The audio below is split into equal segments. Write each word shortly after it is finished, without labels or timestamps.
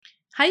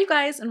Hi you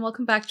guys, and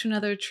welcome back to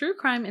another true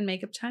crime and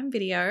makeup time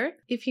video.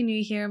 If you're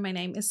new here, my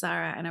name is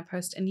Sarah and I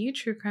post a new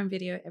true crime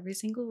video every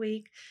single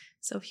week.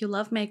 So if you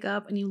love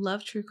makeup and you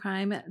love true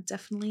crime,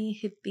 definitely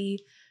hit the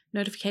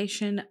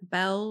notification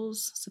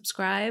bells,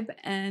 subscribe,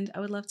 and I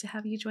would love to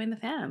have you join the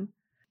fam.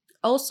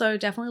 Also,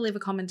 definitely leave a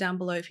comment down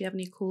below if you have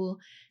any cool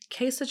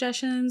case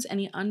suggestions,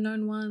 any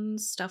unknown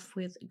ones, stuff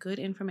with good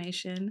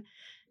information,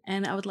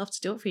 and I would love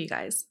to do it for you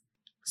guys.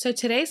 So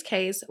today's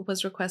case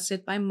was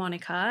requested by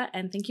Monica,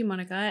 and thank you,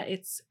 Monica.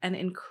 It's an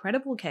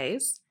incredible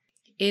case.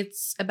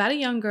 It's about a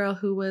young girl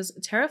who was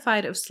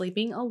terrified of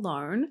sleeping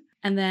alone,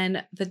 and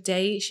then the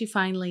day she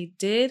finally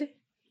did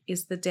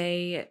is the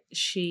day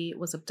she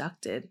was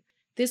abducted.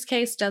 This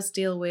case does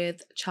deal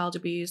with child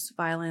abuse,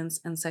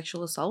 violence, and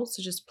sexual assault,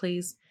 so just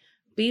please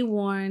be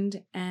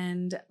warned,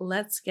 and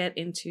let's get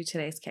into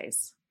today's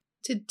case.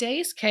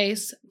 Today's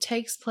case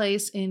takes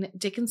place in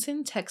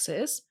Dickinson,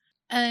 Texas.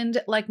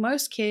 And like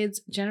most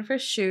kids, Jennifer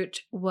Schuett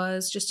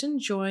was just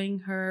enjoying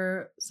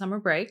her summer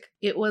break.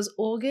 It was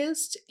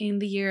August in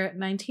the year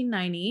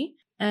 1990,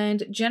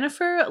 and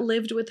Jennifer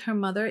lived with her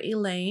mother,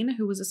 Elaine,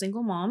 who was a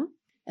single mom,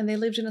 and they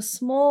lived in a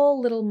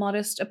small little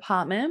modest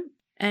apartment.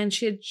 And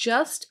she had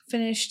just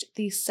finished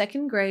the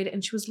second grade,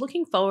 and she was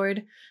looking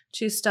forward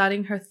to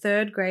starting her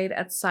third grade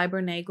at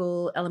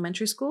Cybernagle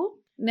Elementary School.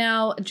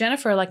 Now,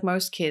 Jennifer, like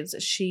most kids,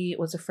 she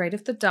was afraid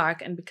of the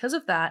dark, and because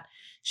of that,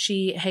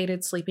 she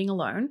hated sleeping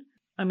alone.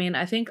 I mean,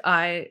 I think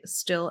I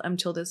still am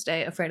till this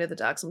day afraid of the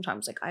dark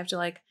sometimes. Like I have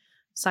to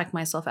psych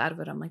myself out of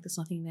it. I'm like, there's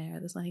nothing there.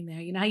 There's nothing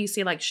there. You know how you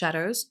see like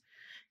shadows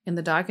in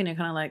the dark and you're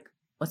kind of like,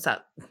 what's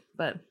that?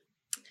 But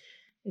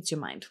it's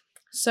your mind.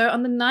 So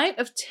on the night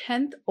of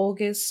 10th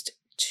August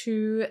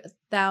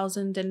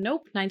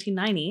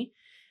 1990,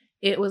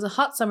 it was a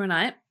hot summer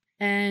night.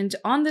 And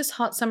on this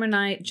hot summer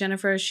night,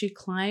 Jennifer, she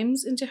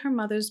climbs into her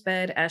mother's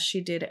bed as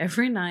she did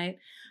every night,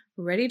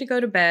 ready to go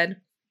to bed.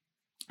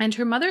 And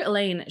her mother,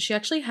 Elaine, she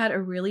actually had a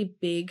really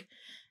big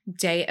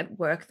day at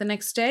work the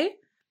next day.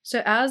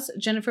 So as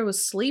Jennifer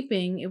was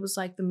sleeping, it was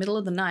like the middle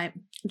of the night.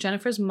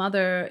 Jennifer's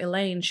mother,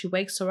 Elaine, she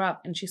wakes her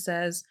up and she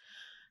says,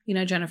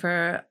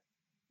 Jennifer,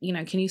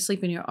 can you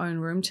sleep in your own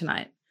room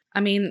tonight? I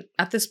mean,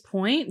 at this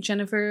point,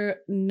 Jennifer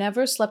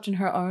never slept in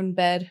her own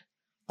bed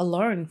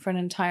alone for an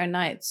entire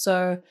night.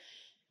 So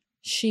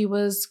she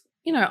was,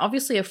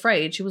 obviously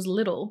afraid. She was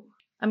little.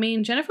 I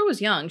mean, Jennifer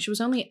was young. She was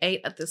only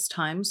 8 at this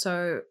time,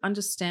 so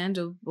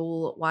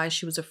understandable why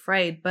she was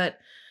afraid. But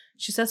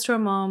she says to her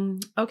mom,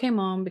 okay,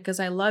 mom, because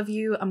I love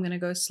you, I'm going to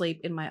go sleep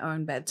in my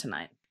own bed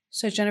tonight.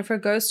 So Jennifer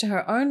goes to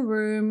her own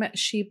room.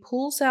 She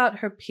pulls out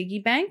her piggy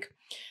bank.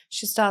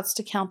 She starts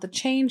to count the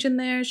change in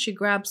there. She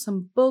grabs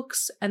some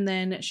books, and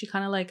then she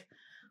kind of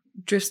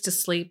drifts to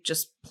sleep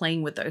just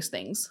playing with those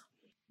things.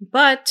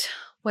 But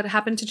what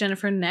happened to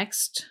Jennifer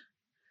next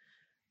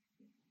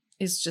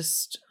is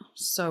just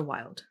so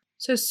wild.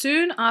 So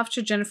soon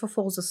after Jennifer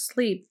falls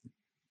asleep,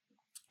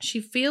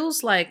 she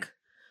feels like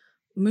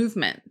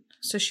movement.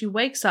 So she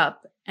wakes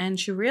up and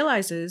she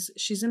realizes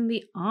she's in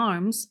the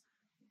arms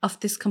of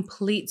this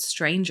complete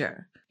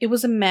stranger. It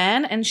was a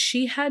man, and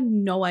she had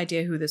no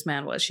idea who this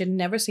man was. She had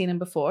never seen him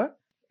before.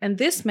 And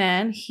this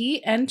man,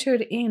 he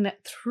entered in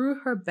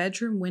through her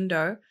bedroom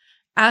window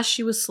as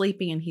she was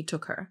sleeping, and he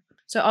took her.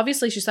 So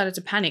obviously she started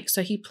to panic.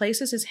 So he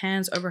places his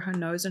hands over her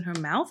nose and her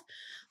mouth,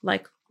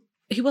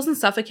 he wasn't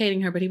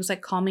suffocating her, but he was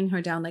calming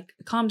her down,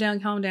 calm down,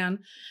 calm down.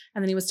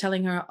 And then he was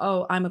telling her,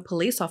 oh, I'm a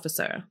police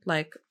officer.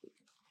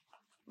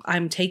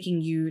 I'm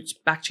taking you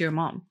back to your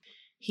mom.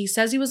 He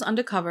says he was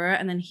undercover,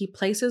 and then he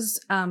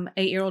places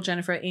 8-year-old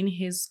Jennifer in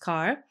his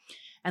car,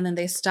 and then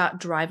they start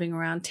driving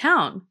around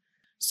town.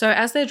 So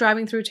as they're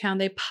driving through town,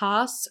 they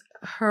pass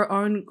her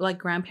own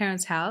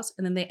grandparents' house,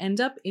 and then they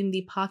end up in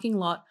the parking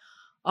lot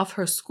of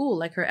her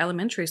school, her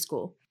elementary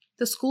school.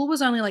 The school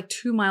was only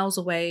 2 miles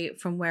away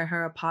from where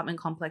her apartment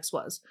complex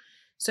was.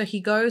 So he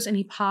goes and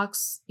he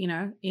parks,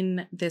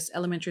 in this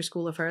elementary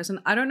school of hers. And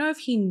I don't know if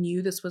he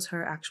knew this was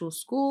her actual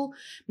school.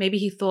 Maybe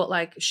he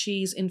thought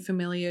she's in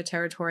familiar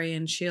territory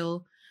and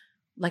she'll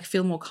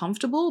feel more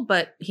comfortable,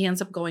 but he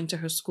ends up going to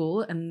her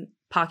school and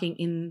parking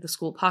in the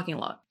school parking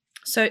lot.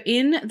 So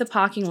in the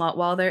parking lot,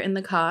 while they're in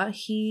the car,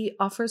 he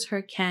offers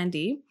her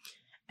candy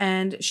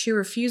and she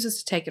refuses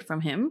to take it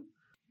from him.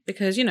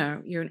 Because,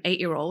 you're an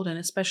 8-year-old, and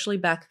especially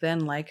back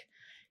then,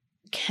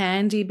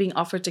 candy being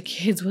offered to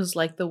kids was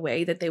the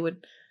way that they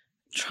would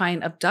try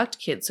and abduct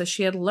kids. So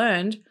she had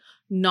learned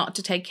not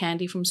to take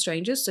candy from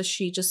strangers. So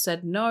she just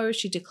said no,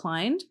 she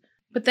declined.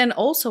 But then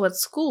also at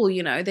school,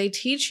 they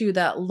teach you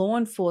that law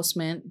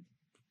enforcement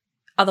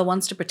are the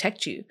ones to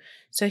protect you.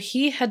 So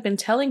he had been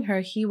telling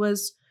her he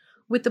was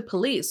with the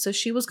police. So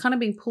she was kind of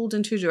being pulled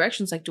in two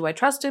directions. Do I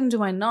trust him?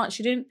 Do I not?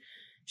 She didn't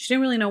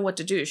really know what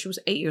to do. She was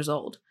 8 years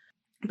old.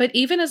 But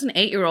even as an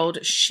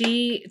 8-year-old,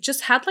 she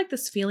just had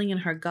this feeling in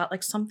her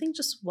gut, something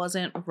just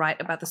wasn't right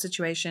about the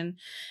situation.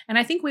 And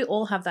I think we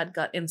all have that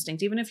gut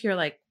instinct. Even if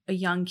you're a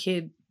young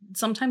kid,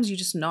 sometimes you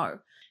just know.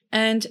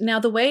 And now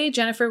the way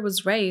Jennifer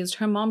was raised,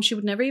 her mom, she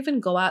would never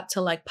even go out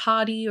to like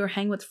party or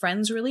hang with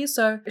friends really.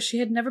 So she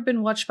had never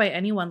been watched by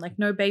anyone, like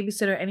no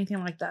babysitter or anything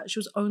like that. She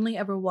was only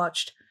ever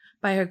watched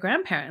by her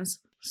grandparents.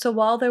 So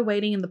while they're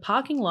waiting in the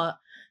parking lot,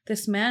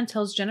 this man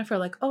tells Jennifer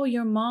like, oh,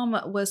 your mom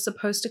was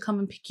supposed to come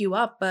and pick you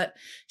up, but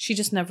she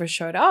just never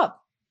showed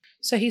up.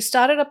 So he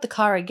started up the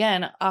car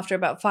again after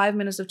about 5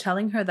 minutes of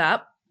telling her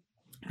that.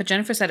 But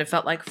Jennifer said it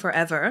felt like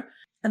forever.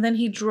 And then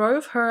he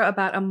drove her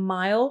about a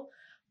mile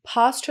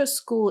past her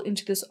school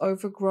into this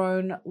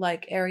overgrown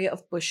like area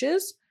of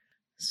bushes.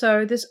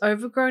 So this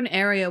overgrown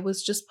area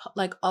was just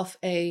like off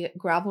a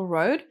gravel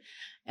road.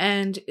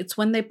 And it's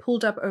when they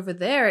pulled up over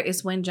there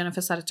is when Jennifer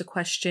started to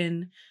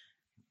question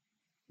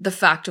the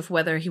fact of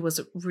whether he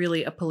was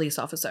really a police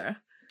officer.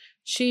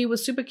 She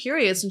was super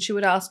curious and she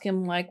would ask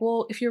him like,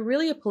 well, if you're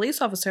really a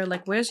police officer,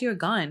 like, where's your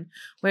gun?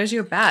 Where's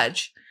your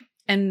badge?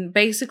 And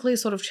basically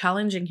sort of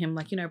challenging him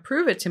like,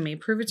 prove it to me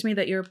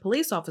that you're a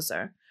police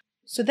officer.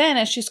 So then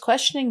as she's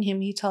questioning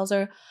him, he tells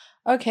her,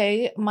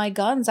 okay, my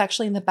gun's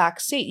actually in the back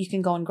seat. You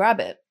can go and grab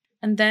it.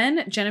 And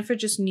then Jennifer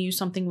just knew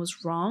something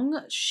was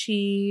wrong.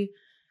 She,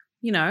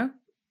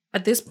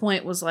 at this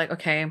point was like,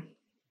 okay,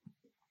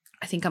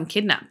 I think I'm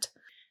kidnapped.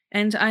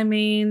 And I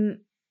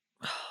mean,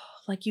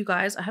 like you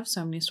guys, I have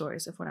so many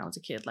stories of when I was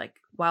a kid, like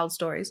wild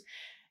stories.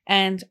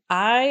 And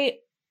I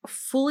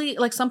fully,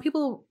 like some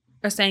people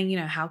are saying,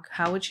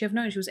 how would she have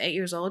known? She was 8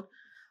 years old.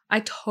 I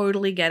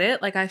totally get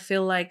it. Like, I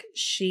feel like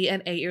she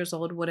at 8 years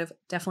old would have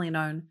definitely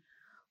known,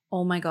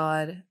 oh my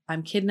God,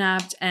 I'm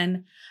kidnapped.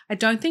 And I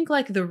don't think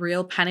like the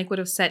real panic would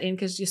have set in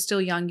because you're still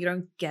young. You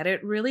don't get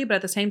it really. But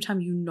at the same time,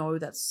 you know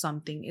that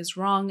something is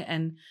wrong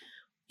and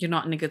you're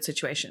not in a good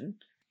situation.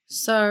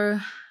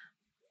 So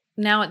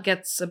now it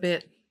gets a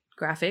bit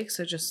graphic.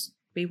 So just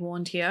be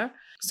warned here.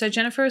 So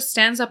Jennifer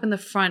stands up in the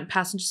front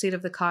passenger seat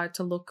of the car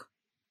to look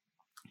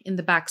in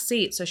the back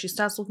seat. So she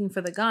starts looking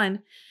for the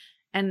gun.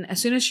 And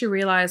as soon as she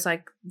realized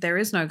like there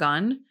is no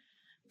gun,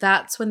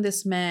 that's when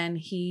this man,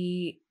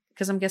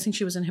 because I'm guessing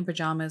she was in her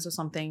pajamas or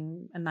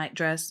something, a night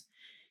dress,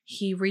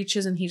 he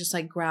reaches and he just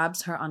like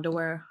grabs her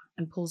underwear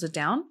and pulls it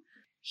down.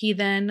 He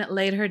then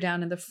laid her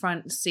down in the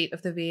front seat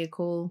of the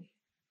vehicle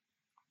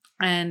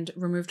and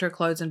removed her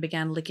clothes and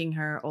began licking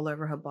her all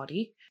over her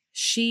body.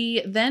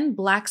 She then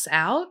blacks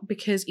out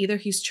because either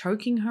he's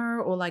choking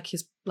her or like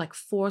his like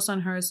force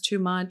on her is too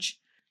much.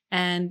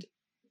 And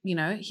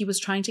he was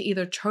trying to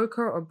either choke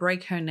her or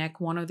break her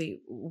neck, one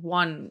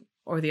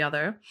or the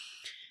other.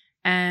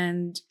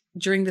 And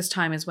during this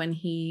time is when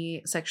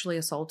he sexually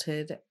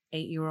assaulted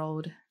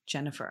 8-year-old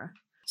Jennifer.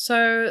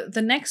 So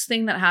the next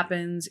thing that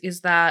happens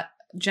is that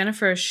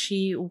Jennifer,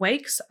 she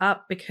wakes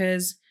up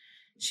because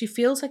she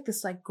feels like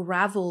this like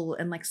gravel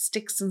and like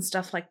sticks and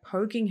stuff like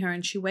poking her.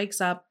 And she wakes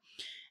up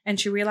and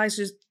she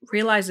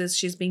realizes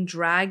she's being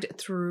dragged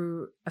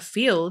through a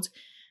field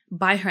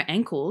by her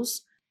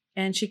ankles.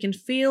 And she can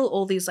feel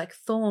all these like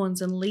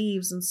thorns and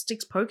leaves and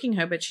sticks poking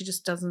her, but she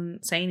just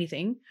doesn't say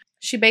anything.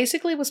 She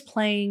basically was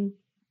playing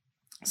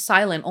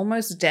silent,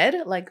 almost dead,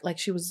 like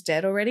she was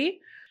dead already.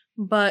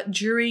 But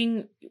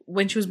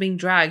when she was being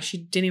dragged, she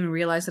didn't even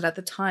realize that at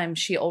the time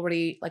she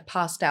already like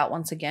passed out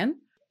once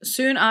again.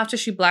 Soon after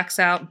she blacks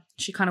out,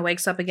 she kind of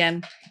wakes up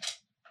again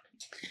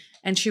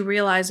and she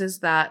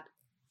realizes that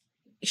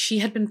she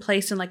had been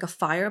placed in like a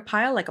fire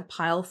pile, like a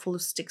pile full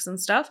of sticks and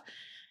stuff.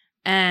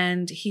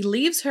 And he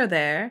leaves her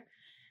there,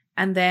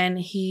 and then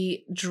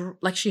she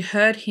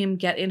heard him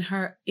get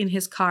in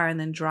his car and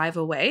then drive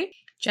away.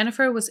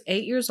 Jennifer was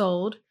 8 years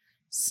old,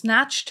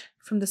 snatched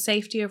from the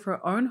safety of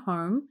her own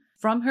home,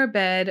 from her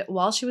bed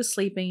while she was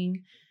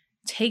sleeping,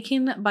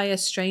 taken by a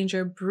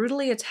stranger,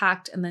 brutally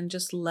attacked, and then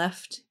just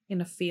left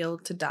in a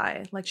field to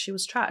die like she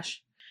was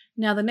trash.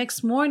 Now, the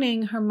next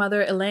morning, her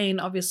mother,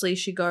 Elaine, obviously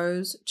she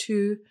goes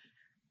to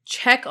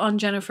check on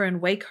Jennifer and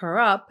wake her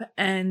up,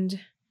 and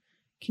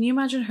can you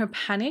imagine her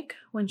panic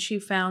when she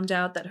found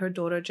out that her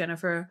daughter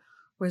Jennifer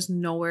was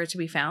nowhere to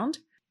be found?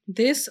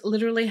 This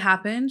literally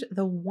happened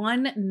the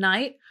one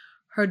night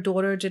her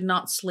daughter did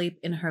not sleep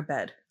in her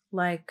bed.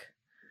 Like,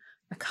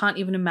 I can't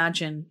even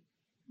imagine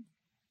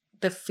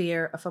the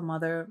fear of a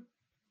mother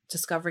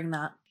discovering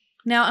that.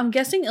 Now, I'm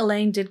guessing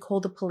Elaine did call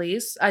the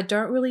police. I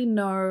don't really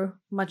know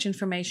much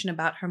information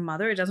about her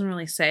mother. It doesn't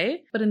really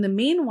say. But in the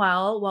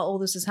meanwhile, while all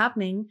this is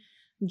happening,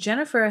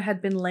 Jennifer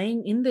had been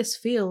laying in this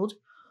field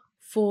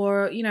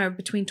for,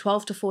 between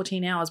 12 to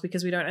 14 hours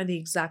because we don't know the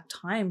exact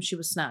time she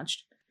was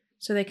snatched.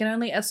 So they can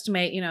only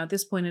estimate, at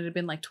this point it had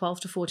been like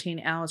 12 to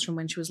 14 hours from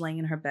when she was laying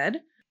in her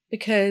bed,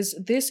 because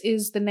this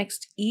is the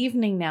next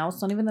evening now.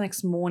 It's not even the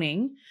next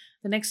morning.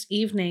 The next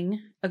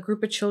evening, a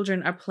group of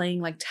children are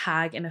playing like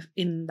tag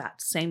in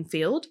that same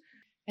field.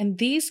 And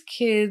these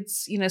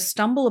kids,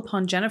 stumble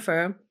upon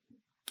Jennifer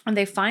and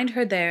they find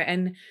her there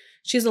and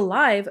she's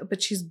alive,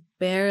 but she's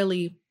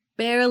barely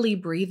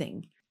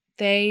breathing.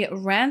 They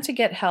ran to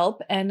get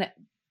help and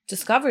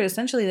discovered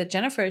essentially that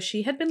Jennifer,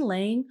 she had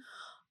been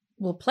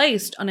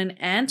placed on an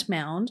ant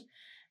mound,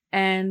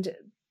 and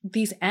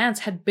these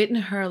ants had bitten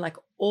her like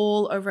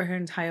all over her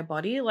entire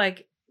body.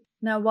 Like,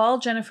 Now, while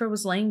Jennifer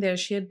was laying there,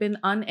 she had been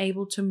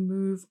unable to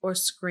move or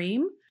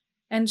scream.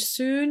 And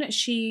soon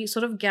she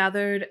sort of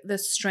gathered the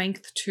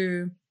strength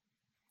to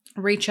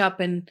reach up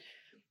and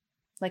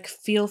like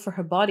feel for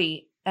her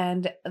body.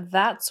 And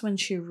that's when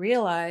she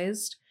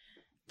realized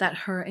that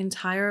her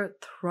entire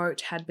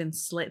throat had been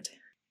slit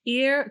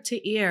ear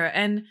to ear.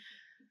 And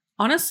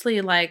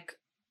honestly, like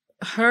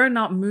her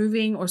not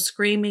moving or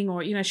screaming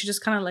or, she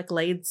just kind of like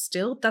laid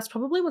still, that's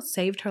probably what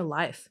saved her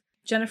life.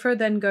 Jennifer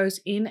then goes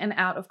in and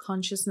out of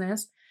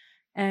consciousness,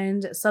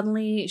 and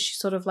suddenly she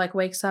sort of like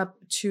wakes up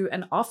to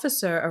an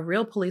officer, a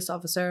real police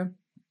officer,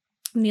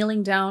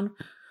 kneeling down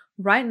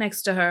right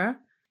next to her.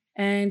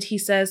 And he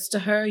says to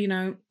her, it's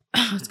going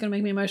to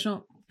make me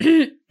emotional.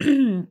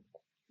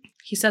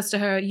 He says to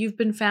her, "You've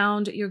been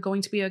found. You're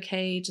going to be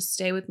okay. Just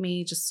stay with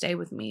me. Just stay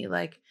with me."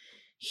 Like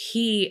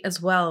he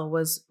as well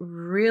was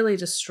really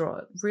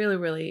distraught, really,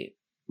 really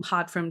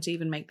hard for him to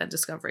even make that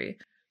discovery.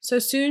 So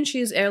soon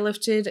she is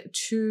airlifted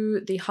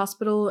to the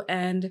hospital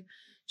and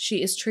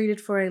she is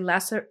treated for a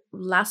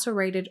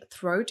lacerated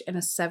throat and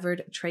a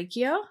severed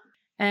trachea.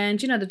 And,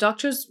 the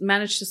doctors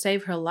managed to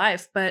save her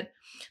life, but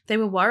they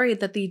were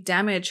worried that the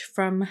damage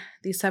from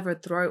the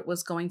severed throat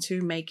was going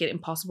to make it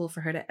impossible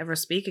for her to ever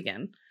speak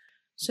again.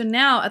 So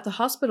now at the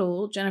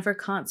hospital, Jennifer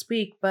can't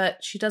speak,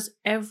 but she does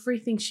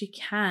everything she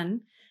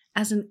can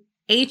as an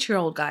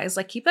 8-year-old, guys.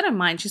 Like, keep that in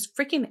mind. She's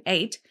freaking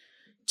 8,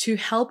 to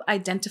help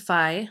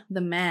identify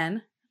the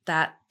man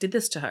that did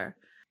this to her.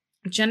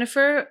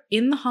 Jennifer,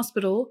 in the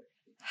hospital,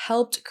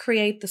 helped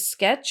create the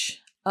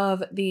sketch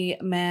of the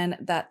man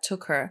that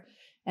took her.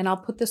 And I'll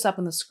put this up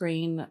on the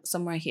screen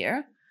somewhere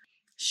here.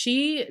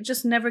 She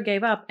just never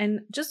gave up.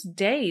 And just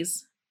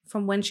days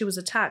from when she was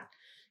attacked,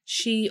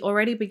 she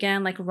already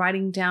began like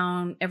writing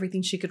down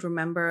everything she could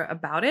remember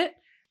about it.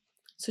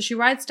 So she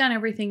writes down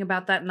everything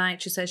about that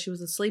night. She says she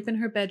was asleep in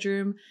her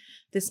bedroom.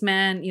 This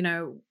man,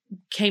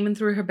 came in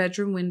through her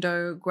bedroom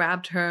window,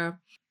 grabbed her,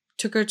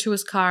 took her to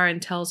his car and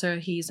tells her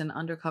he's an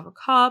undercover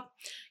cop.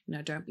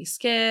 Don't be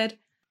scared.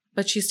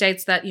 But she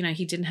states that,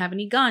 he didn't have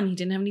any gun. He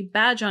didn't have any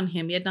badge on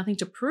him. He had nothing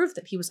to prove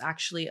that he was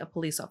actually a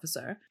police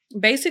officer.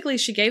 Basically,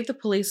 she gave the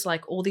police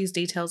like all these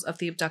details of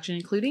the abduction,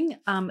 including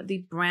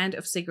the brand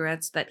of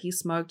cigarettes that he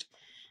smoked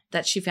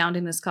that she found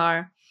in his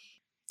car.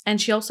 And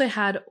she also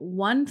had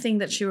one thing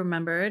that she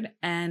remembered,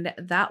 and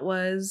that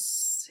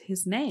was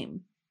his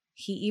name.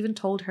 He even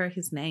told her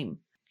his name.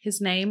 His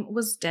name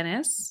was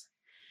Dennis.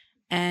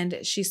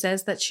 And she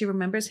says that she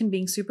remembers him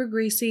being super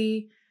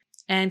greasy,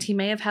 and he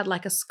may have had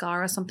like a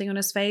scar or something on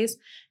his face.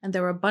 And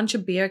there were a bunch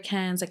of beer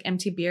cans, like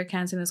empty beer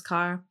cans in his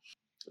car.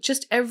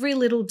 Just every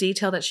little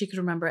detail that she could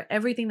remember,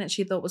 everything that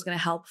she thought was going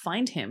to help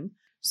find him.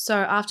 So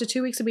after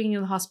 2 weeks of being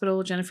in the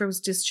hospital, Jennifer was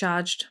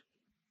discharged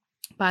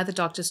by the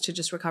doctors to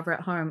just recover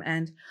at home.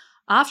 And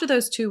after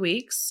those 2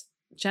 weeks,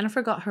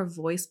 Jennifer got her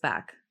voice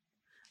back.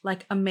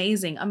 Like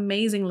amazing,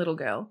 amazing little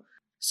girl.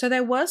 So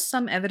there was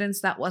some evidence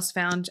that was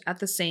found at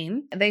the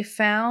scene. They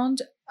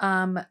found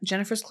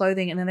Jennifer's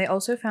clothing, and then they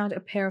also found a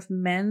pair of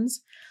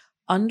men's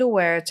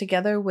underwear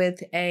together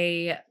with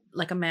a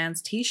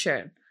man's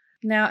t-shirt.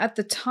 Now at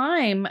the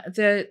time,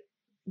 the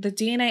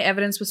DNA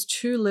evidence was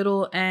too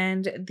little,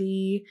 and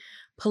the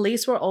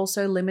police were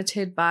also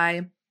limited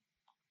by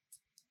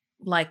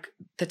like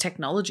the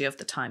technology of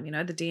the time,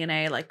 the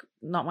DNA, like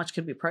not much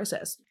could be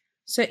processed.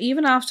 So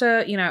even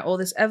after, all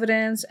this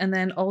evidence, and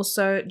then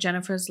also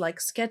Jennifer's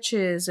like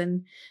sketches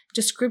and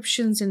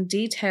descriptions and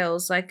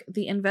details, like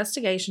the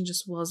investigation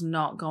just was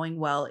not going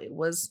well. It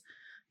was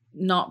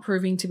not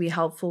proving to be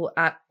helpful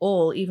at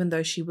all, even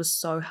though she was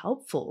so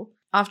helpful.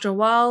 After a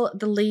while,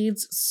 the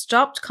leads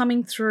stopped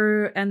coming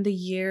through and the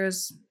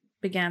years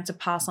began to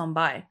pass on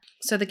by.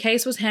 So the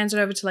case was handed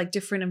over to like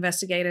different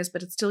investigators,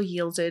 but it still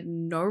yielded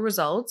no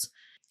results.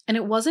 And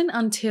it wasn't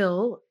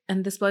until,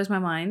 and this blows my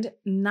mind,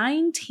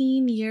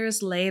 19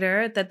 years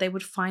later that they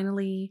would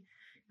finally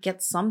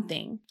get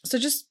something. So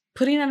just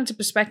putting that into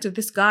perspective,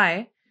 this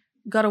guy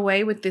got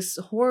away with this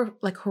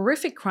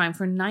horrific crime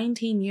for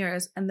 19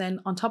 years. And then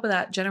on top of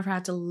that, Jennifer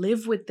had to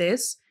live with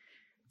this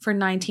for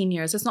 19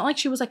 years. It's not like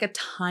she was like a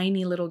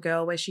tiny little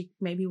girl where she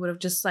maybe would have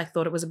just like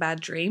thought it was a bad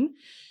dream.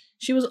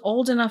 She was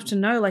old enough to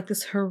know like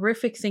this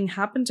horrific thing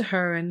happened to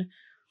her. And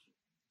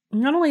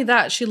not only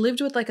that, she lived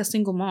with like a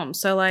single mom.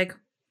 So like,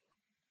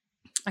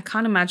 I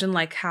can't imagine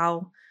like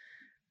how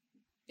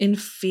in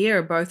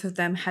fear both of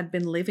them had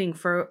been living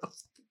for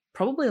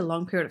probably a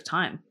long period of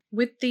time.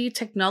 With the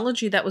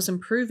technology that was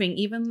improving,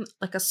 even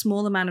like a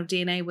small amount of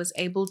DNA was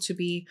able to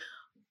be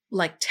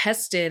like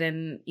tested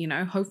and,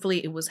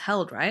 hopefully it was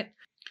held, right?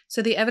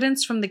 So the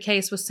evidence from the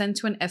case was sent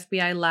to an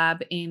FBI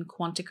lab in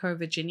Quantico,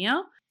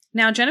 Virginia.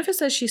 Now, Jennifer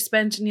says she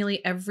spent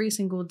nearly every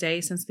single day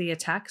since the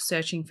attack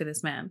searching for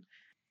this man.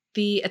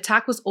 The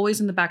attack was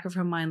always in the back of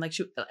her mind.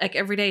 Like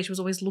every day she was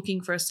always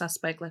looking for a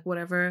suspect, like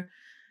whatever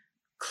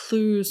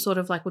clues sort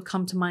of like would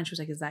come to mind. She was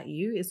like, is that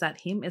you? Is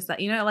that him? Is that,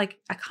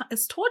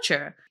 it's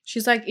torture.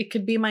 She's like, it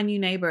could be my new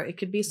neighbor. It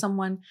could be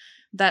someone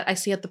that I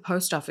see at the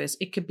post office.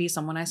 It could be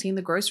someone I see in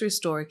the grocery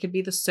store. It could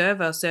be the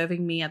server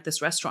serving me at this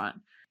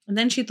restaurant. And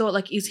then she thought,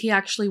 like, is he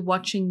actually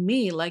watching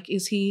me? Like,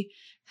 has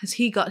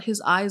he got his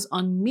eyes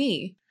on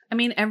me? I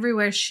mean,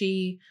 everywhere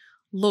she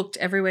looked,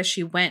 everywhere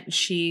she went,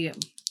 she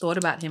thought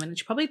about him, and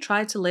she probably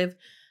tried to live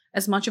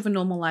as much of a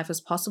normal life as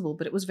possible,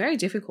 but it was very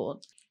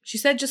difficult. She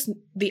said just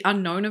the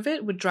unknown of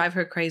it would drive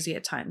her crazy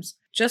at times.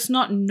 Just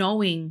not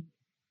knowing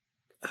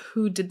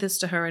who did this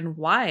to her and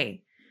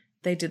why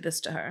they did this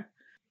to her.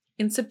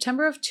 In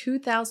September of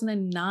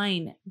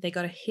 2009, they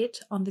got a hit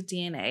on the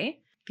DNA.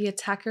 The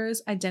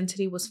attacker's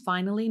identity was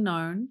finally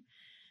known,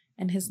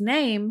 and his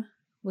name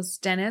was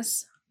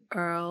Dennis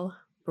Earl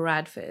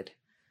Bradford.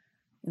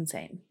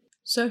 Insane.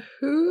 So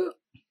who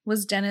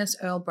was Dennis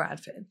Earl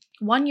Bradford?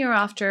 1 year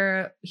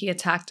after he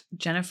attacked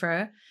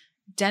Jennifer,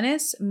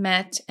 Dennis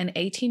met an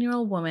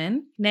 18-year-old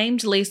woman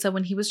named Lisa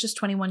when he was just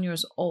 21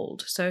 years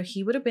old. So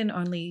he would have been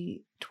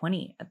only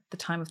 20 at the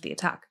time of the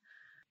attack.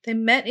 They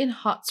met in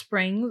Hot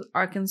Springs,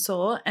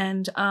 Arkansas,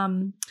 and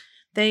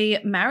they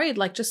married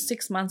like just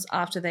 6 months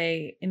after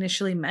they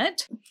initially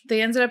met.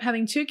 They ended up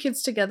having 2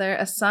 kids together,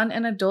 a son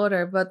and a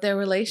daughter, but their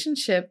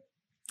relationship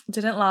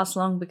didn't last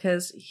long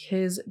because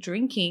his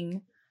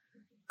drinking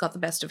got the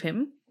best of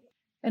him.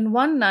 And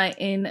one night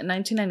in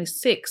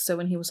 1996, so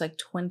when he was like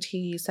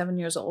 27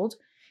 years old,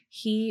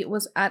 he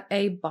was at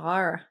a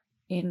bar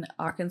in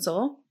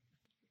Arkansas.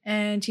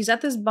 And he's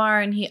at this bar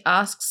and he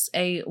asks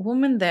a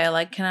woman there,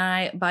 like, can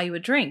I buy you a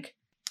drink?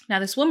 Now,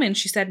 this woman,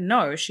 she said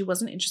no, she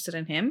wasn't interested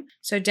in him.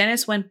 So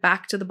Dennis went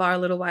back to the bar a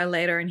little while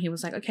later and he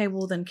was like, okay,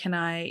 well then can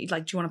I,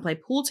 like, do you want to play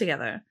pool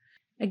together?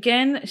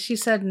 Again, she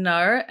said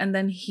no. And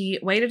then he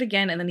waited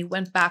again and then he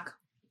went back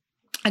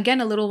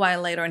again a little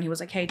while later and he was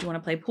like, hey, do you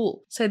want to play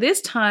pool? So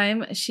this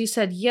time she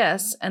said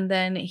yes. And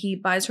then he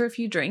buys her a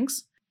few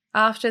drinks.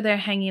 After they're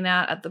hanging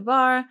out at the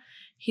bar,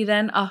 he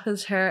then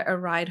offers her a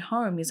ride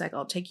home. He's like,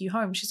 I'll take you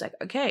home. She's like,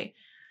 okay.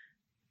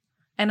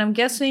 And I'm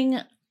guessing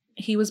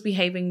he was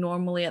behaving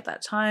normally at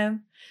that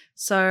time.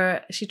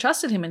 So she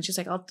trusted him and she's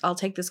like, I'll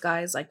take this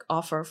guy's like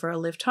offer for a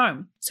lift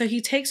home. So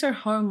he takes her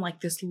home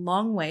like this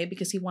long way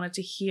because he wanted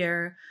to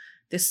hear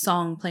this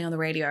song play on the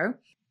radio.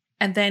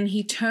 And then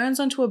he turns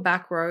onto a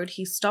back road.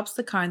 He stops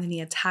the car and then he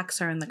attacks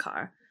her in the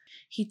car.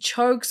 He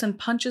chokes and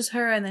punches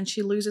her and then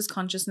she loses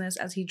consciousness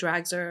as he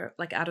drags her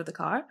like out of the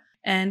car.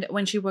 And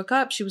when she woke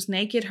up, she was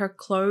naked. Her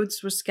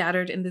clothes were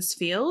scattered in this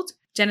field.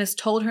 Dennis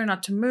told her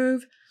not to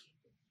move.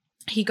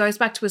 He goes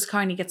back to his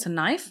car and he gets a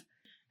knife.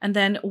 And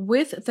then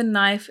with the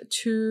knife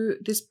to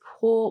this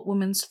poor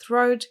woman's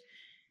throat,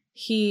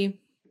 he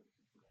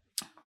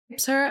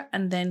whips her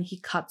and then he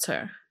cuts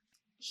her.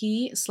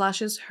 He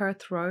slashes her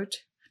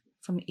throat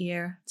from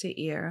ear to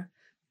ear,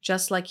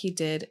 just like he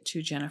did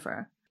to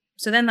Jennifer.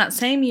 So then that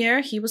same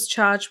year, he was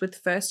charged with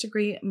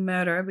first-degree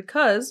murder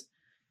because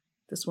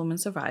this woman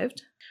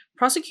survived.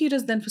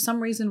 Prosecutors then, for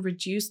some reason,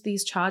 reduced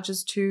these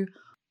charges to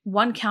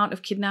 1 count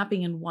of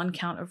kidnapping and 1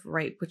 count of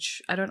rape,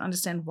 which I don't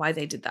understand why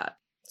they did that.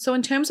 So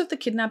in terms of the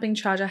kidnapping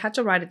charge, I had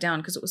to write it down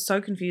because it was so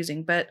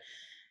confusing, but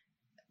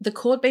the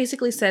court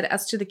basically said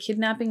as to the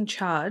kidnapping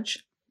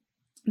charge,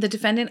 the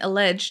defendant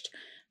alleged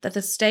that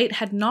the state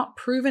had not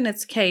proven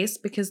its case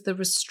because the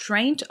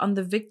restraint on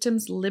the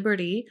victim's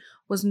liberty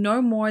was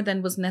no more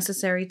than was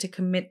necessary to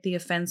commit the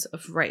offense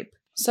of rape.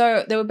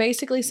 So they were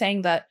basically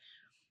saying that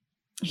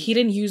he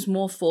didn't use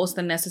more force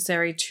than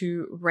necessary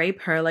to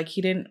rape her. Like,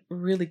 he didn't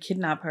really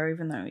kidnap her,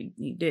 even though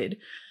he did.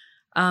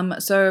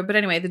 But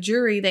anyway, the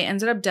jury, they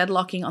ended up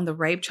deadlocking on the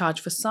rape charge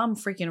for some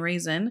freaking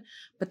reason,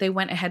 but they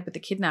went ahead with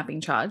the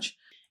kidnapping charge.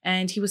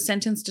 And he was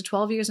sentenced to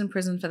 12 years in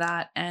prison for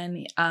that.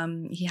 And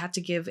he had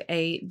to give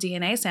a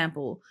DNA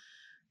sample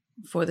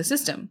for the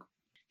system.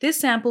 This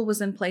sample was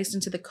then placed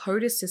into the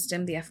CODIS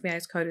system, the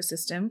FBI's CODIS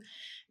system.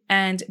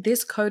 And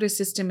this CODIS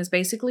system is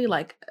basically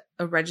like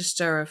a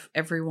register of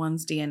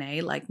everyone's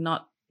DNA, like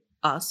not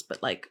us,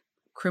 but like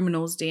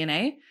criminals'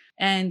 DNA.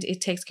 And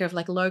it takes care of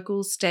like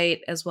local,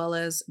 state, as well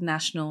as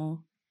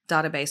national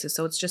databases.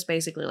 So it's just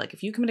basically like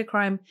if you commit a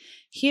crime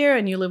here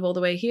and you live all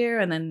the way here,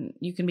 and then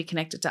you can be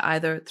connected to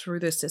either through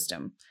this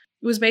system.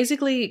 It was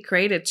basically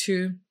created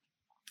to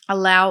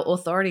allow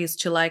authorities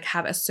to like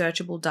have a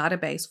searchable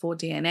database for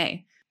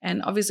DNA.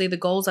 And obviously the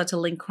goals are to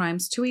link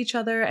crimes to each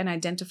other and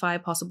identify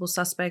possible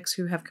suspects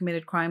who have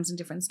committed crimes in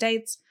different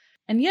states.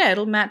 And yeah,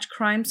 it'll match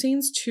crime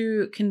scenes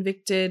to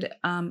convicted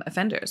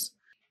offenders.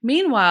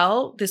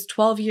 Meanwhile, this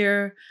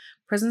 12-year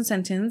prison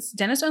sentence,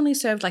 Dennis only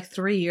served like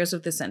 3 years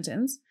of the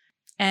sentence.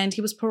 And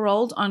he was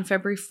paroled on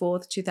February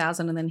 4th,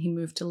 2000, and then he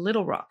moved to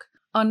Little Rock.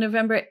 On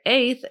November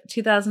 8th,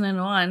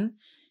 2001,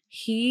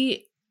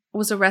 he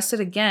was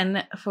arrested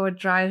again for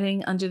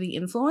driving under the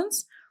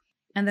influence.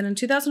 And then in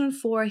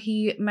 2004,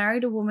 he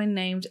married a woman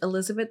named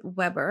Elizabeth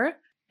Weber,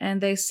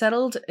 and they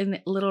settled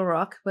in Little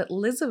Rock. But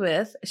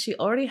Elizabeth, she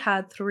already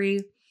had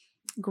 3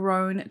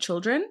 grown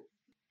children.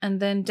 And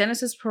then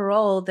Dennis's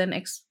parole then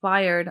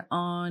expired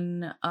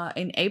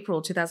in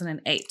April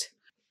 2008.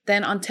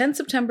 Then on 10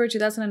 September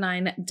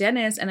 2009,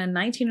 Dennis and a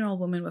 19-year-old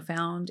woman were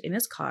found in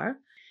his car.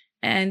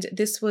 And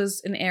this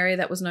was an area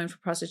that was known for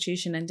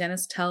prostitution. And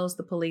Dennis tells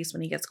the police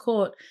when he gets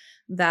caught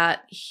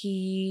that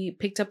he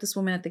picked up this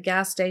woman at the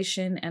gas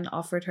station and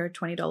offered her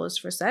 $20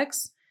 for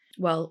sex,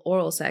 well,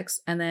 oral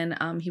sex. And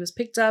then he was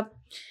picked up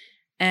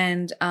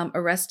and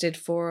arrested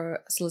for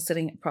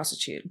soliciting a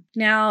prostitute.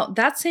 Now,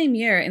 that same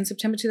year, in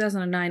September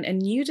 2009, a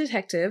new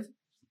detective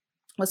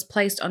was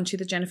placed onto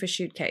the Jennifer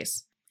Schuett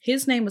case.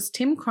 His name was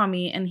Tim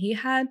Cromie, and he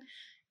had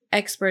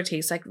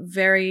expertise, like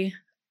very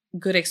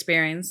good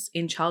experience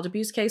in child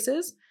abuse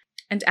cases.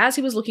 And as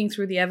he was looking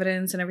through the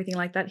evidence and everything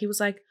like that, he was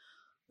like,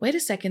 wait a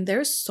second,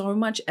 there's so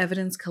much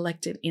evidence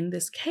collected in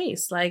this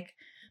case. Like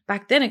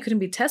back then it couldn't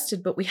be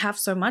tested, but we have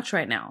so much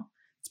right now.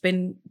 It's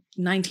been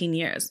 19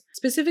 years.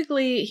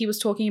 Specifically, he was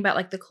talking about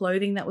like the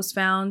clothing that was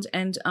found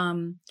and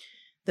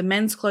the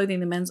men's clothing,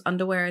 the men's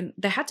underwear, and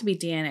there had to be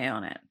DNA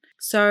on it.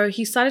 So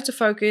he started to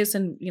focus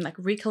and like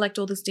recollect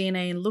all this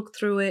DNA and look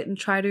through it and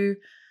try to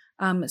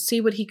see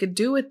what he could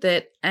do with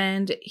it.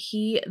 And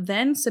he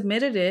then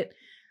submitted it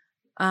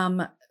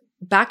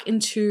back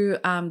into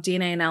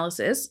DNA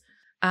analysis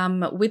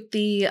with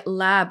the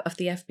lab of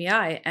the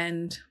FBI,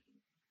 and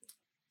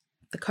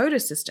the CODA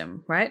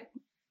system, right,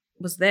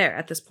 was there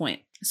at this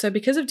point. So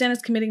because of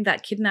Dennis committing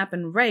that kidnap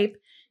and rape,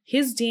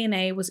 his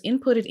DNA was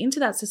inputted into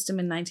that system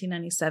in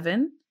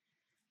 1997,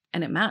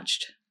 and it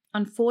matched.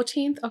 On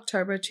 14th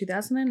October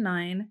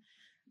 2009,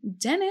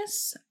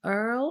 Dennis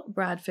Earl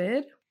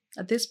Bradford,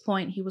 at this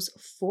point, he was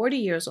 40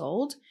 years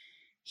old.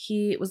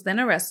 He was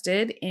then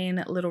arrested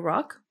in Little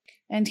Rock,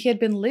 and he had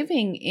been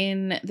living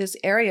in this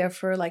area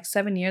for like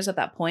 7 years at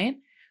that point.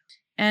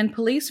 And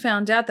police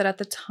found out that at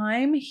the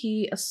time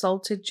he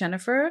assaulted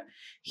Jennifer,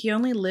 he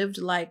only lived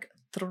like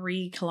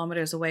 3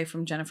 kilometers away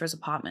from Jennifer's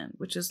apartment,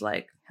 which is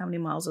like, how many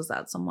miles is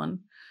that? Someone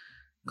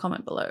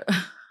comment below.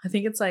 I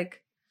think it's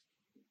like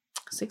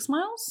 6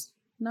 miles?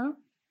 No?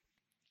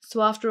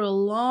 So after a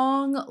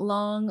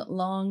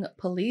long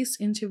police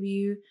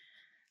interview,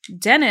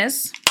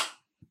 Dennis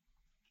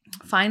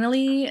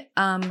finally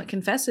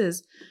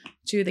confesses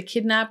to the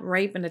kidnap,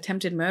 rape, and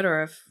attempted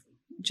murder of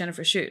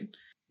Jennifer Schuett.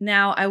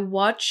 Now, I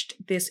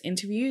watched this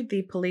interview.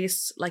 The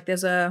police, like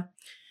there's a,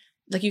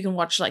 like you can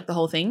watch like the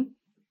whole thing.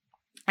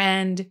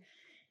 And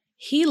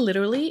he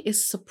literally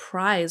is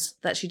surprised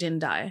that she didn't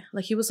die.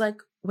 Like he was like,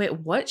 wait,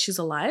 what? She's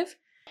alive?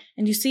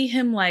 And you see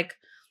him like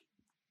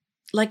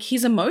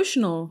he's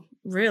emotional,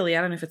 really.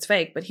 I don't know if it's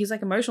fake, but he's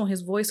like emotional.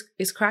 His voice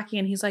is cracking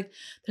and he's like,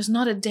 there's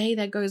not a day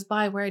that goes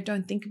by where I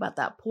don't think about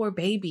that poor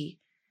baby.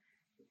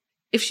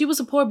 If she was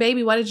a poor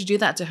baby, why did you do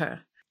that to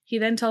her? He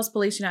then tells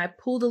police, I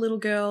pulled a little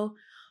girl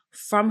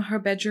from her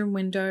bedroom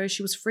window.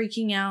 She was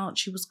freaking out.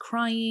 She was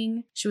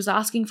crying. She was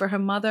asking for her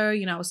mother.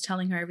 I was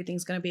telling her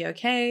everything's going to be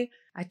okay.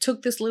 I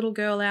took this little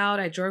girl out.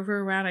 I drove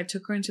her around. I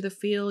took her into the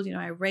field.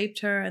 I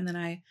raped her and then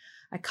I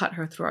cut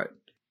her throat.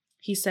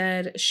 He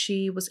said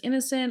she was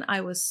innocent.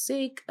 I was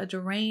sick, a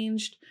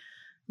deranged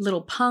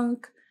little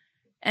punk.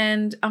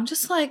 And I'm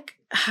just like,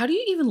 how do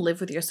you even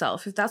live with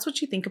yourself? If that's what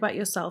you think about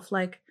yourself,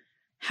 like,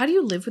 how do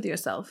you live with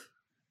yourself?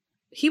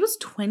 He was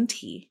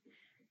 20.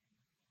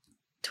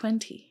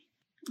 20.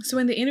 So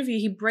in the interview,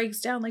 he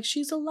breaks down like,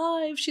 she's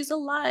alive. She's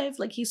alive.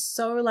 Like, he's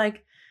so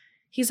like,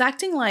 he's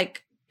acting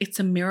like it's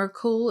a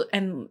miracle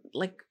and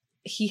like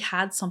he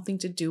had something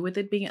to do with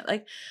it being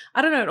like,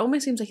 I don't know. It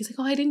almost seems like he's like,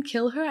 oh, I didn't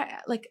kill her.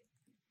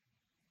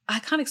 I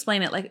can't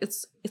explain it. Like,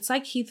 it's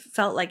like he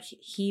felt like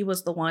he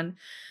was the one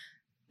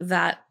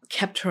that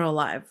kept her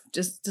alive.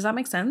 Does that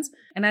make sense?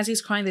 And as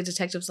he's crying, the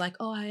detective's like,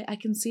 oh, I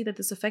can see that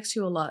this affects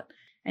you a lot.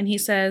 And he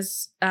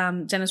says,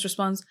 Dennis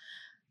responds,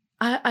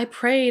 I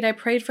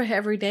prayed for her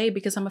every day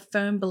because I'm a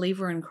firm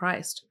believer in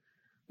Christ.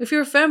 If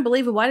you're a firm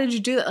believer, why did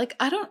you do that? Like,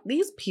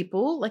 these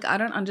people, like, I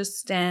don't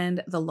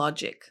understand the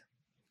logic.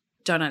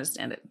 Don't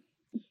understand it.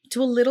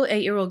 To a little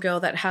 8-year-old girl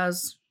that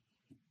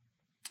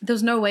there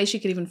was no way she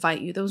could even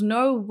fight you. There was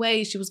no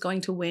way she was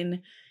going to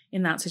win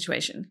in that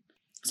situation.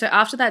 So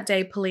after that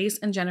day, police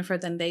and Jennifer,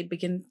 then they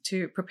begin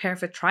to prepare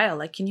for trial.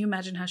 Like, can you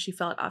imagine how she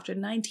felt after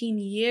 19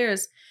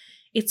 years?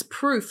 It's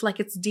proof,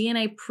 like it's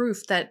DNA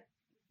proof that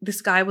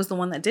this guy was the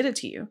one that did it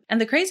to you. And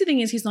the crazy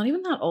thing is he's not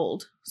even that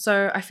old.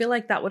 So I feel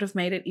like that would have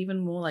made it even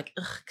more like,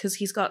 because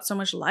he's got so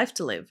much life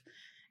to live.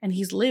 And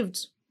he's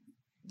lived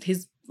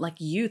his like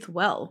youth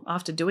well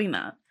after doing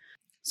that.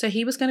 So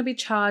he was going to be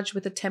charged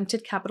with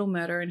attempted capital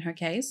murder in her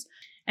case.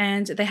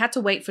 And they had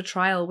to wait for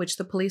trial, which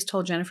the police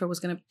told Jennifer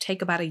was going to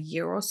take about a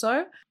year or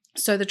so.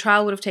 So the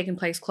trial would have taken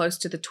place close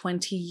to the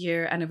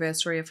 20-year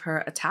anniversary of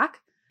her attack.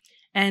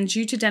 And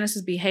due to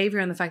Dennis's behavior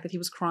and the fact that he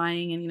was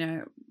crying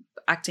and,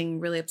 acting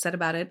really upset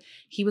about it,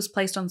 he was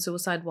placed on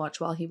suicide watch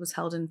while he was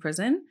held in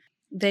prison.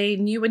 They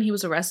knew when he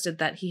was arrested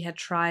that he had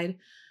tried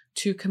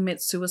to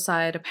commit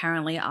suicide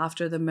apparently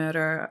after the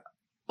murder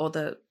or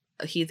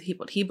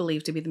what he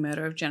believed to be the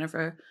murder of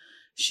Jennifer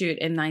Schuett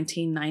in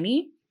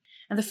 1990.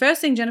 And the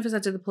first thing Jennifer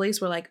said to the police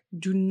were like,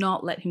 do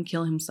not let him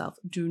kill himself.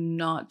 Do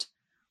not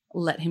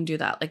let him do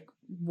that. Like,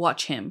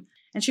 watch him.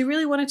 And she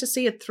really wanted to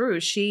see it through.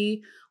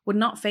 She would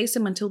not face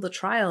him until the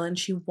trial, and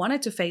she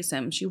wanted to face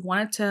him. She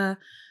wanted to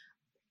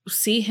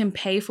see him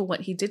pay for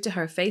what he did to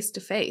her face to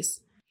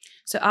face.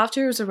 So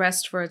after his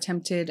arrest for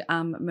attempted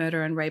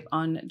murder and rape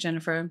on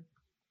Jennifer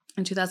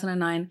in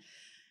 2009,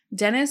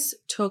 Dennis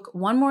took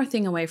one more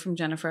thing away from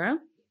Jennifer.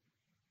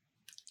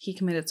 He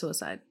committed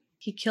suicide.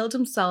 He killed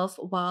himself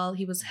while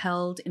he was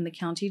held in the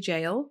county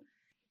jail.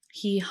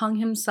 He hung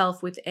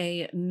himself with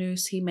a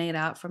noose he made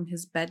out from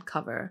his bed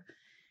cover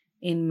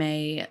in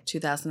May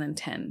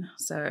 2010.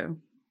 So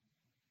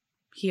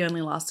he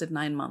only lasted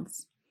 9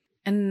 months.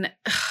 And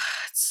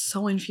it's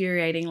so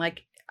infuriating.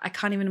 Like, I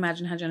can't even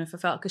imagine how Jennifer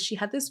felt, because she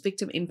had this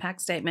victim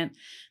impact statement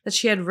that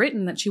she had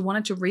written that she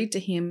wanted to read to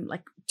him,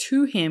 like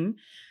to him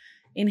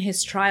in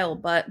his trial,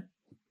 but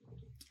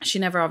she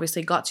never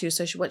obviously got to.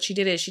 So what she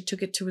did is she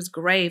took it to his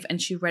grave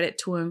and she read it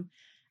to him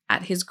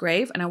at his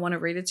grave. And I want to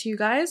read it to you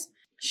guys.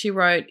 She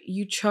wrote,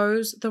 "You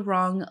chose the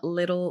wrong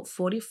little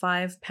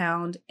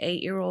 45-pound,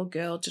 8-year-old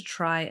girl to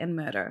try and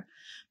murder.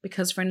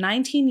 Because for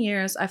 19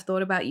 years, I've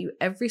thought about you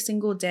every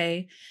single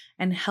day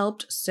and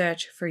helped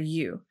search for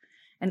you.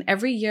 And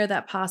every year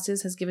that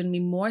passes has given me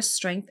more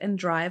strength and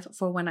drive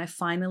for when I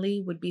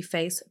finally would be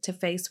face to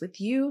face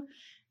with you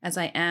as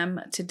I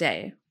am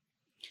today."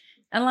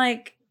 And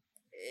like,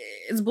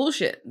 it's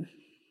bullshit.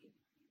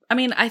 I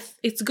mean,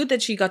 it's good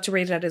that she got to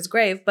read it at his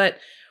grave, but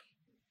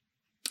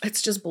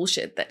it's just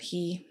bullshit that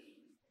he,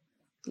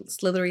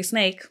 slithery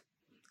snake,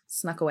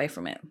 snuck away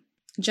from it.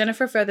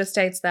 Jennifer further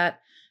states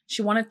that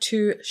she wanted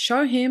to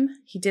show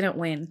him he didn't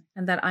win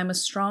and that I'm a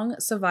strong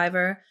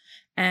survivor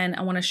and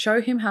I want to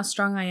show him how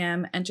strong I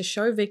am, and to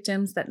show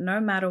victims that no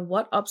matter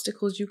what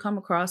obstacles you come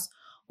across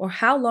or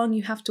how long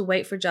you have to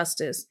wait for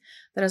justice,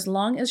 that as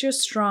long as you're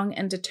strong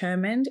and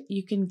determined,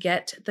 you can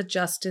get the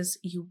justice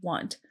you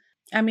want.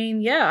 I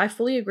mean, yeah, I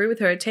fully agree with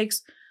her. It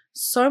takes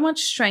so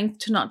much strength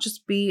to not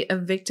just be a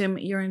victim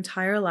your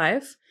entire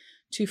life,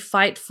 to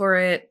fight for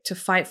it, to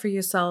fight for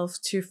yourself,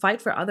 to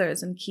fight for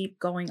others and keep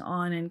going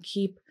on and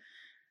keep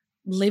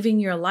living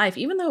your life,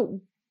 even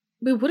though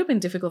it would have been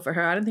difficult for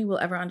her. I don't think we'll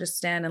ever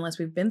understand unless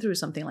we've been through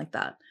something like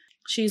that.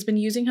 She's been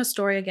using her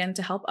story again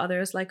to help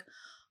others, like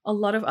a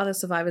lot of other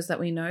survivors that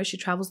we know. She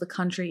travels the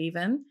country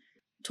even,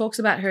 talks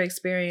about her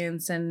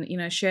experience and,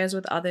 shares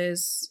with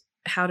others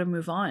how to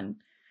move on.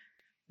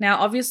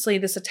 Now, obviously,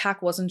 this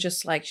attack wasn't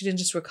just like, she didn't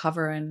just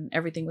recover and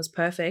everything was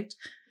perfect.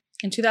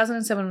 In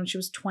 2007, when she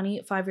was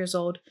 25 years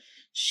old,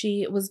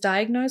 she was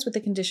diagnosed with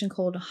a condition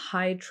called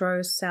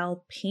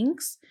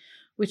hydrosalpinx,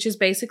 which is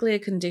basically a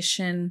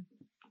condition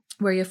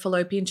where your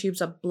fallopian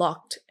tubes are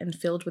blocked and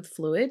filled with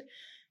fluid.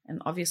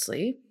 And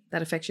obviously,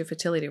 that affects your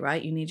fertility,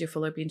 right? You need your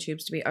fallopian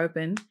tubes to be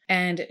open.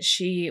 And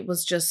she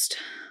was just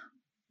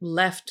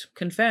left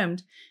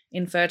confirmed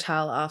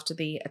infertile after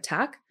the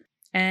attack.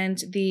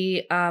 And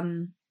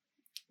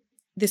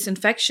this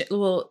infection,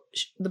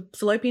 the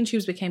fallopian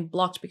tubes became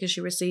blocked because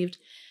she received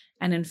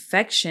an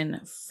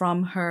infection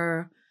from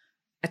her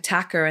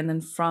attacker, and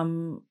then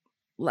from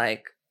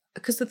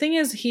because the thing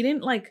is, he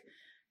didn't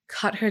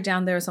cut her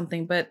down there or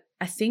something, but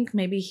I think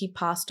maybe he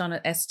passed on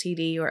an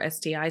STD or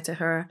STI to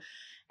her.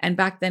 And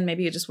back then,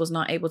 maybe it just was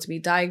not able to be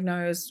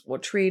diagnosed or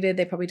treated.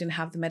 They probably didn't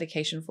have the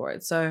medication for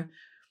it. So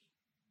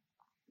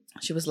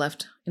she was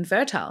left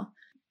infertile.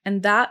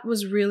 And that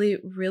was really,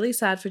 really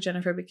sad for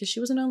Jennifer, because she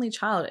was an only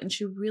child and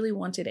she really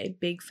wanted a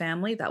big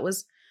family. That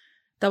was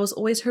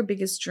always her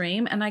biggest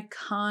dream. And I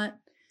can't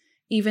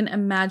even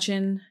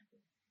imagine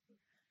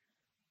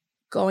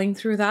going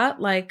through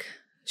that. Like,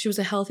 she was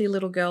a healthy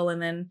little girl.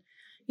 And then,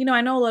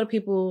 I know a lot of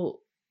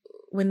people,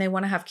 when they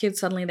want to have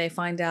kids, suddenly they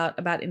find out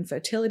about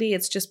infertility.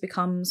 It just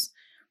becomes,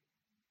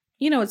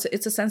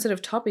 it's a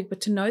sensitive topic. But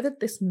to know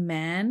that this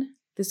man,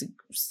 this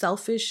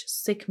selfish,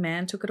 sick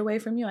man, took it away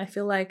from you, I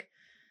feel like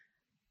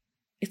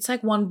it's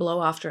like one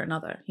blow after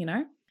another,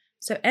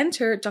 So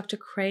enter Dr.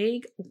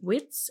 Craig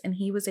Witz, and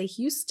he was a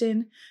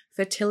Houston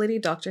fertility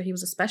doctor. He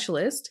was a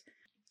specialist,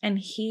 and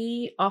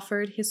he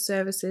offered his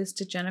services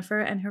to Jennifer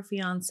and her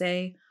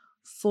fiance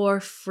for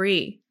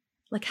free.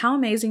 Like, how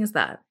amazing is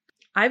that?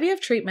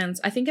 IVF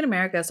treatments, I think in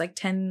America, it's like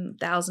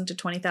 $10,000 to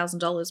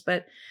 $20,000,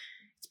 but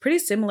it's pretty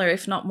similar,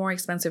 if not more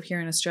expensive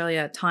here in Australia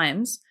at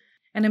times.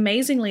 And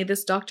amazingly,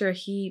 this doctor,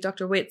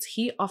 Dr. Witz,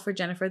 he offered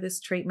Jennifer this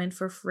treatment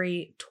for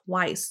free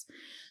twice.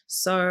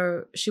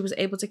 So she was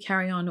able to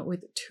carry on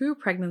with 2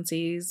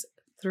 pregnancies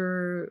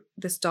through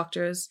this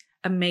doctor's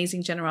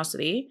amazing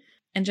generosity.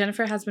 And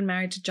Jennifer has been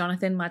married to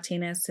Jonathan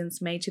Martinez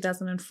since May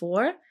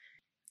 2004.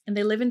 And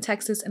they live in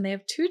Texas, and they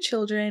have 2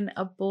 children,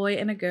 a boy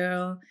and a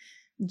girl,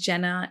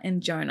 Jenna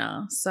and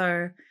Jonah.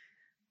 So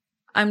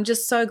I'm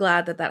just so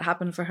glad that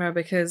happened for her,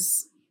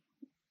 because,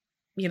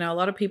 a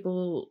lot of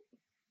people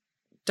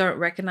don't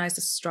recognize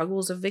the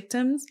struggles of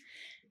victims.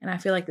 And I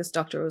feel like this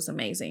doctor was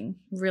amazing,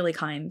 really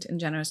kind and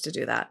generous to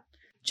do that.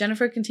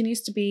 Jennifer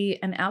continues to be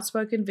an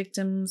outspoken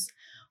victims'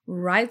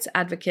 rights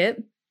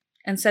advocate,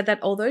 and said that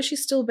although she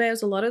still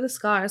bears a lot of the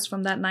scars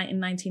from that night in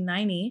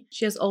 1990,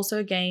 she has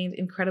also gained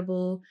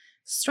incredible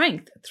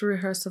strength through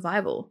her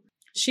survival.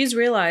 She's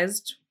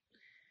realized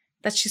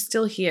that she's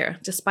still here.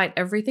 Despite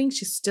everything,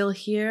 she's still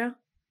here.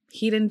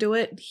 He didn't do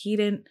it. He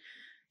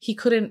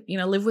couldn't,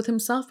 live with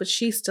himself, but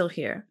she's still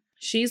here.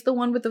 She's the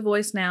one with the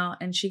voice now,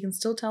 and she can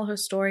still tell her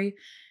story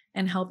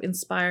and help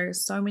inspire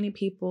so many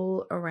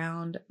people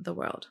around the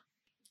world.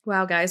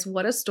 Wow, guys,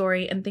 what a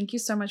story. And thank you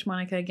so much,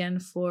 Monica, again,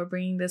 for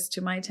bringing this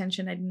to my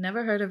attention. I'd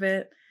never heard of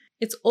it.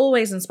 It's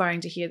always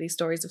inspiring to hear these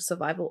stories of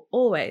survival,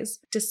 always.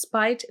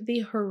 Despite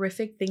the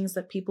horrific things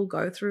that people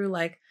go through,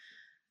 like,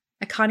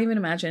 I can't even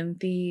imagine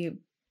the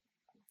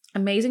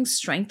amazing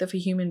strength of a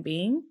human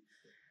being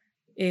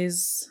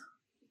is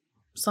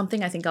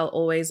something I think I'll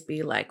always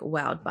be like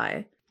wowed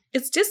by.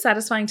 It's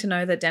dissatisfying to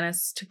know that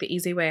Dennis took the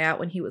easy way out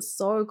when he was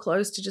so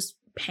close to just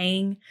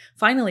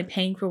finally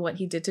paying for what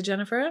he did to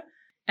Jennifer.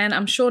 And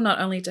I'm sure not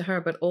only to her,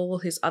 but all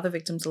his other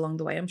victims along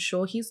the way. I'm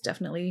sure he's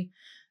definitely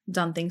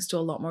done things to a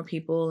lot more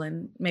people,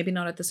 and maybe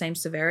not at the same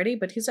severity,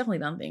 but he's definitely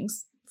done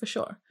things for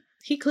sure.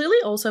 He clearly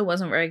also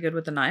wasn't very good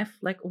with the knife.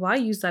 Like, why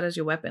use that as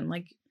your weapon?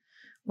 Like,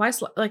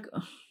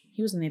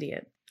 he was an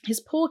idiot. His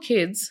poor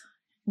kids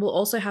will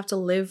also have to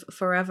live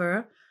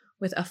forever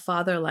with a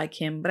father like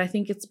him. But I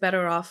think it's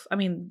better off. I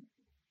mean,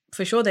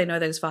 for sure they know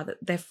that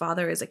their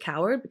father is a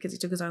coward because he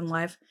took his own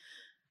life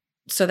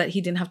so that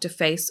he didn't have to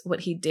face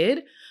what he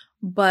did.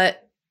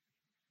 But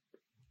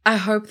I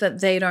hope that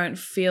they don't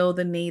feel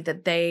the need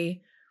that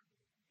they,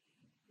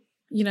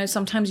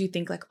 sometimes you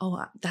think like,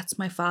 oh, that's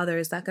my father.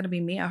 Is that going to be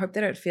me? I hope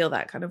they don't feel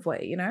that kind of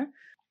way,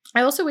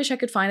 I also wish I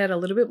could find out a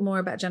little bit more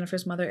about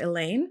Jennifer's mother,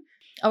 Elaine.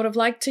 I would have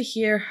liked to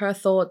hear her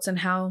thoughts and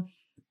how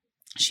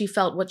she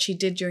felt what she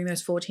did during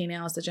those 14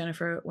 hours that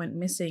Jennifer went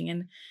missing.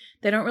 And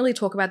they don't really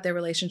talk about their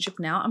relationship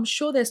now. I'm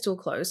sure they're still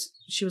close.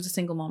 She was a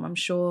single mom. I'm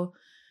sure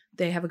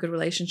they have a good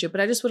relationship,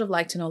 but I just would have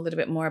liked to know a little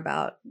bit more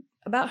about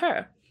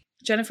her.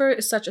 Jennifer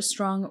is such a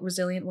strong,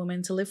 resilient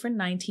woman to live for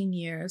 19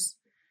 years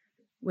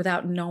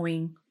without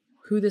knowing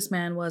who this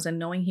man was and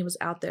knowing he was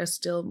out there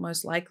still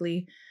most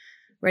likely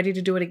ready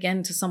to do it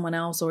again to someone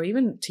else or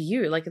even to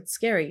you. Like, it's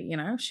scary,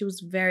 She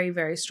was very,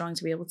 very strong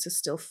to be able to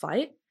still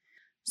fight.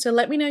 So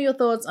let me know your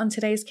thoughts on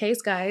today's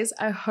case, guys.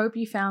 I hope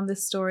you found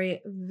this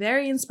story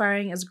very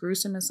inspiring, as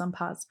gruesome as some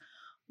parts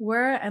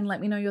were. And let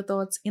me know your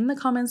thoughts in the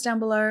comments down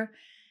below.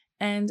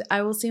 And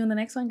I will see you in the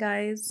next one,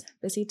 guys.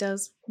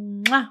 Besitos.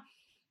 Mwah.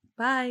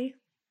 Bye.